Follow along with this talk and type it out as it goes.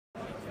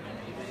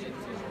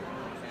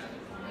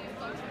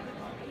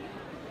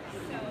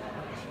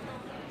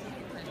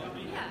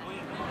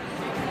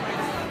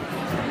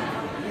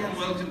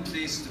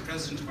please, the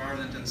President of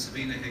Ireland and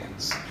Sabina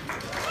Higgins.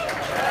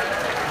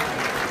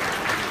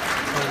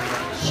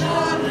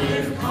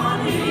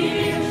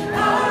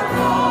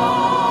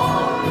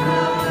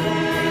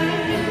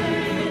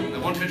 I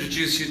want to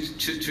introduce you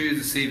to you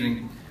this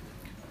evening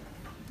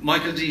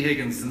Michael D.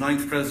 Higgins, the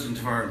 9th President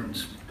of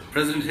Ireland.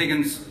 President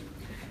Higgins,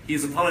 he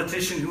is a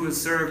politician who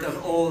has served at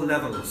all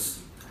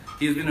levels.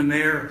 He has been a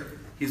mayor,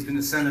 he has been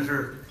a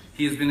senator,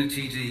 he has been a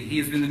TD, he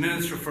has been the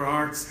Minister for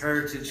Arts,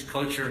 Heritage,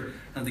 Culture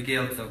and the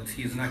Gaeltacht.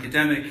 He is an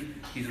academic,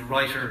 he is a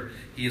writer,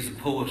 he is a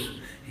poet.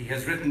 He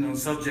has written on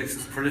subjects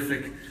as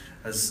prolific,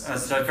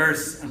 as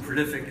diverse and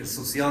prolific as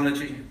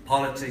sociology,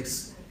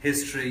 politics,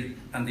 history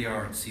and the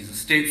arts. He is a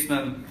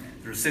statesman,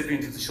 the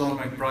recipient of the Sean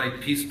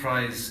McBride Peace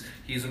Prize.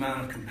 He is a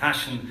man of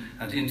compassion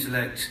and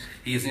intellect.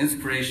 He is an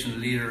inspirational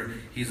leader.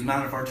 He is a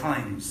man of our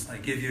times. I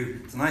give you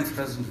the 9th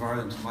President of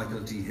Ireland,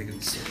 Michael D.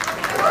 Higgins.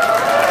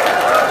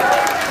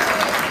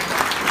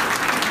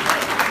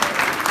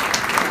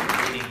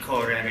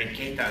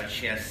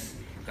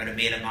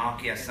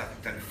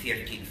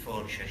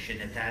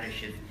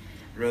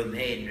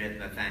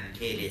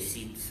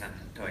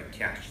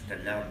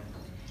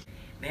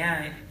 May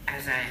I,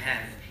 as I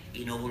have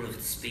in all of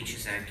the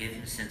speeches I've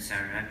given since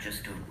our rap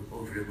just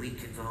over a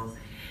week ago,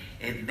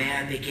 may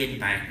I begin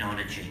by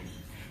acknowledging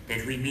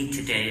that we meet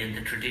today in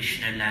the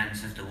traditional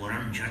lands of the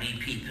Wurundjeri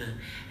people,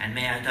 and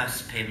may I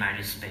thus pay my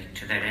respect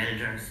to their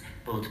elders,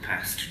 both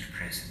past and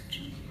present.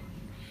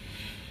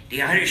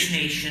 The Irish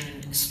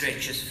nation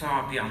stretches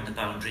far beyond the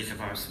boundaries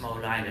of our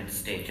small island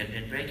state, and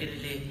it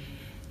regularly,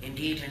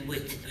 indeed and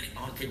with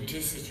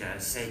authenticity, I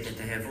say that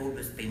there have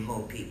always been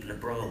more people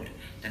abroad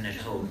than at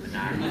home in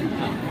Ireland.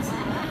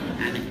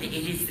 And it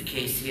is the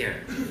case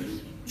here.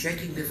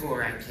 Checking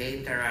before I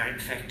came, there are in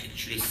fact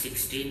actually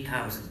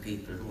 16,000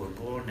 people who were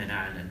born in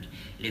Ireland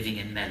living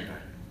in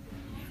Melbourne.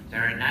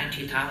 There are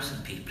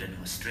 90,000 people in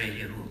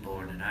Australia who were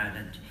born in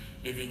Ireland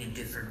living in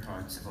different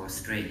parts of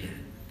Australia.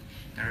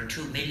 There are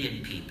 2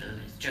 million people,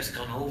 it's just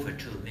gone over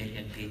 2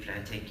 million people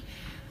I think,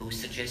 who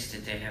suggest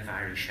that they have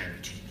Irish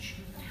heritage.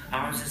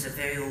 Ours is a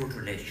very old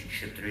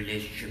relationship, the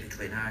relationship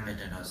between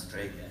Ireland and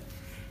Australia.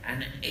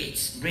 And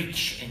it's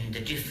rich in the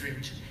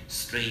different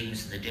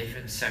streams and the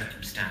different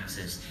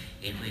circumstances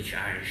in which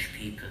Irish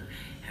people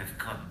have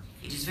come.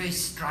 It is very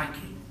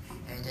striking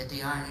that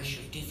the Irish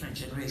of different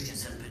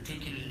generations, and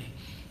particularly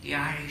the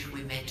Irish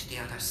we met the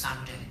other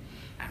Sunday,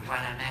 and while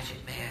I'm at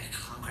it, may I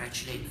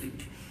congratulate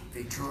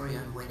Victoria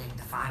on winning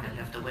the final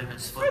of the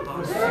women's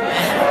football.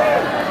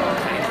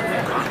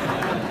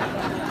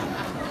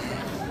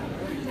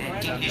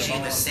 Dignity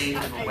was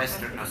saved for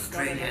Western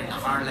Australia and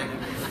hurling,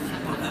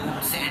 but we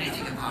won't say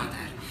anything about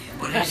that.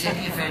 But in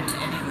any event,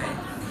 anyway,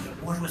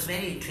 what was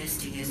very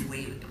interesting is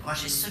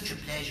what is such a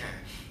pleasure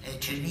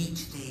to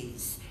meet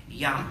these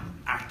young,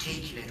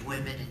 articulate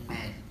women and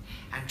men,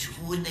 and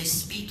when they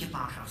speak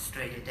about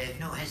Australia, they have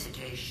no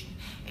hesitation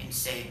in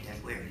saying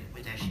that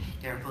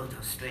they're both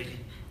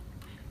Australian,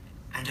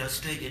 and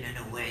Australian in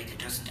a way that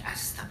doesn't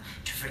ask them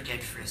to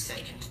forget for a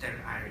second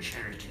their Irish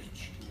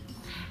heritage.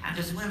 And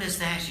as well as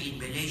that, in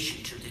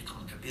relation to the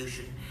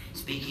contribution,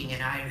 speaking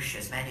in Irish,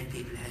 as many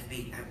people have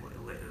been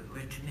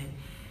written me,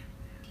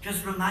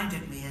 just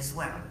reminded me as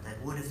well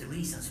that one of the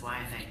reasons why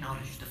I've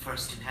acknowledged the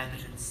first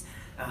inhabitants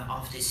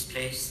of this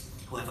place,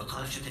 who have a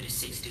culture that is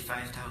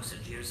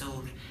 65,000 years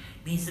old,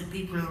 means that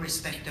people who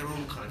respect their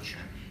own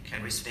culture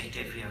can respect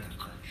every other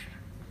culture.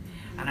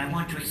 And I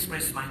want to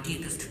express my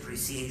deepest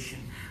appreciation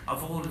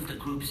of all of the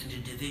groups and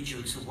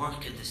individuals who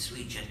work in this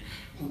region,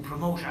 who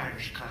promote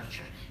Irish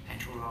culture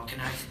and who are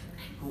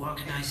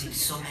organising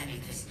so many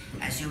things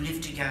as you live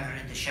together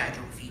in the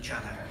shadow of each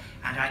other.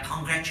 And I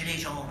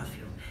congratulate all of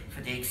you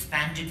for the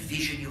expanded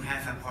vision you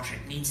have of what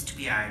it means to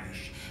be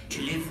Irish,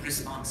 to live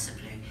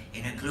responsibly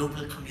in a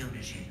global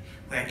community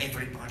where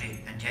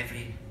everybody and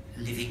every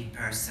living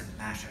person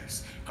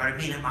matters.